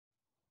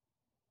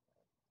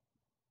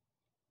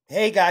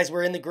Hey guys,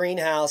 we're in the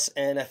greenhouse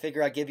and I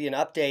figure I'd give you an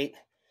update.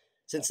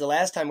 Since the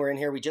last time we were in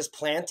here, we just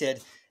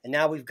planted and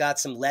now we've got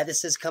some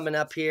lettuces coming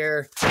up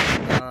here.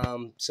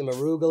 Some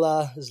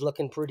arugula is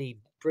looking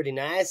pretty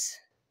nice.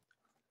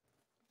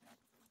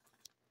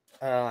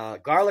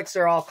 Garlics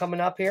are all coming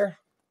up here.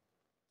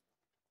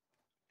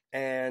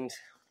 And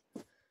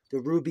the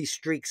Ruby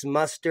Streaks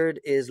mustard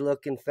is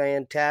looking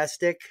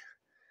fantastic.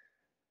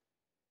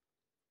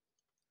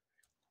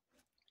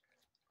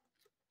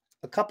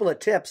 A couple of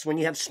tips: when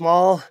you have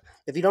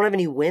if you don't have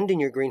any wind in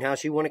your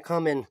greenhouse, you want to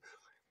come and,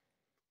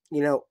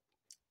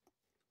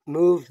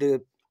 move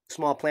the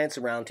small plants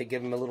around to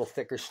give them a little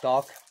thicker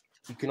stalk.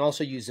 You can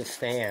also use a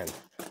fan.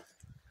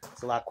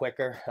 It's a lot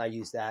quicker. I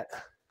use that.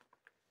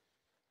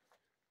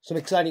 Some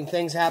exciting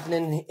things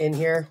happening in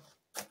here.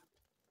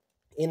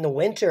 In the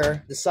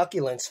winter, the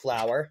succulents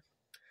flower.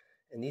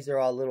 And these are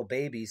all little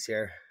babies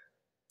here.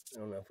 I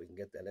don't know if we can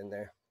get that in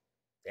there.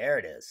 There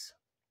it is.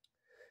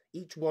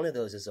 Each one of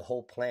those is a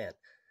whole plant.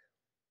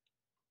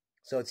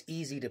 So it's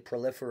easy to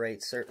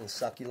proliferate certain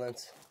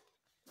succulents.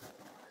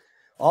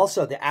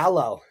 Also, the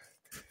aloe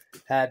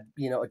had,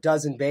 a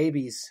dozen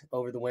babies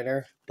over the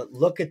winter. But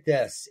look at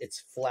this.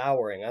 It's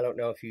flowering. I don't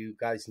know if you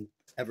guys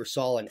ever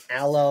saw an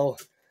aloe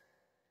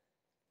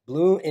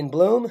in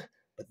bloom,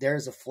 but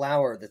there's a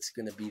flower that's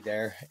going to be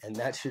there, and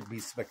that should be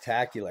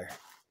spectacular.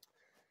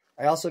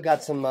 I also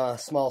got some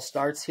small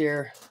starts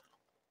here.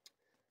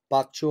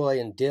 Bok choy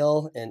and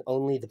dill, and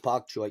only the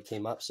bok choy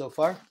came up so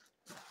far.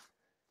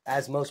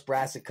 As most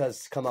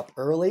brassicas come up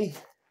early.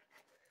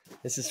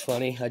 This is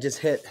funny. I just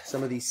hit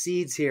some of these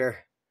seeds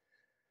here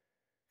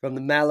from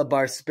the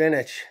Malabar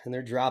spinach, and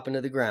they're dropping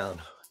to the ground.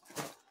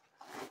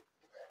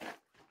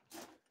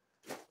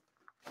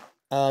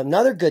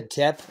 Another good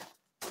tip,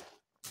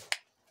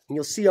 and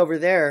you'll see over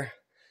there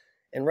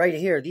and right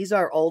here, these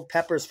are old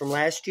peppers from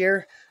last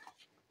year.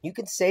 You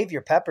can save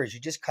your peppers.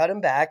 You just cut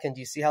them back, and do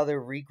you see how they're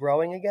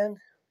regrowing again?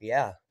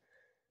 Yeah.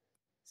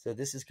 So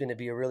this is going to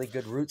be a really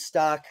good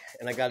rootstock.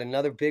 And I got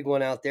another big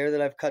one out there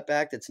that I've cut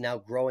back that's now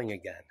growing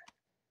again.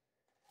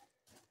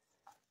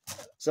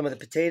 Some of the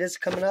potatoes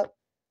coming up.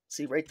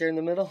 See right there in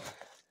the middle?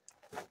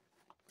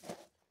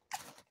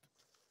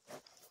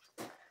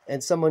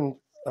 And someone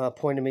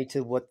pointed me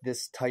to what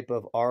this type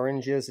of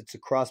orange is. It's a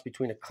cross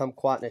between a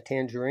kumquat and a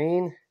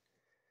tangerine.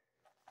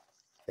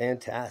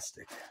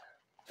 Fantastic.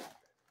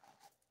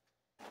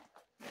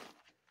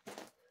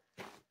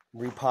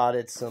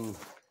 Repotted some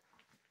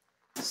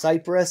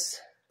cypress.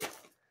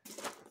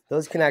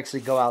 Those can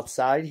actually go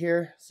outside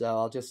here, so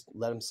I'll just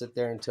let them sit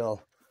there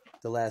until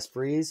the last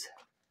freeze.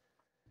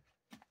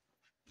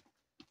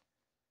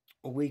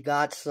 We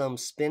got some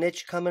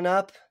spinach coming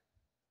up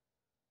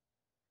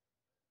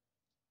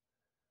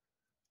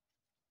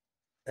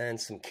and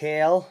some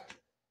kale.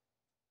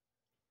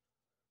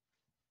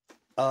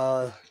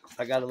 I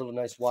got a little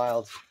nice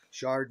wild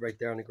chard right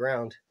there on the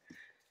ground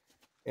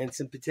and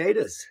some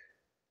potatoes.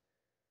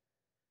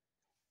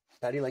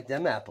 How do you like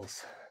them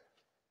apples?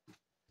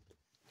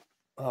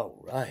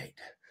 All right.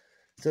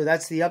 So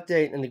that's the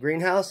update in the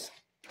greenhouse.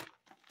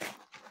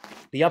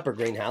 The upper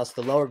greenhouse.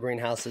 The lower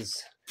greenhouse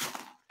is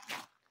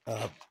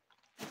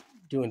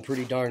doing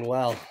pretty darn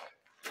well.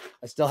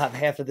 I still have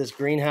half of this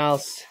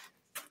greenhouse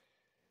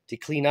to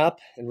clean up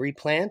and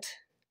replant.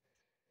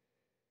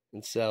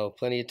 And so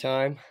plenty of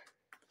time.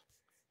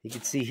 You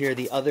can see here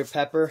the other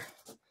pepper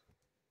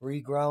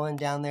regrowing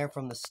down there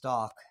from the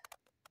stalk.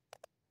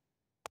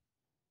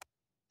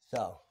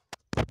 So,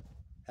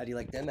 how do you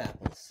like them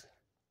apples?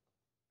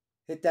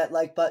 Hit that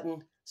like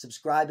button.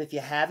 Subscribe if you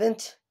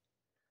haven't.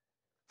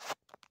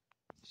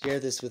 Share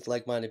this with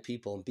like-minded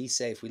people and be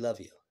safe. We love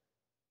you.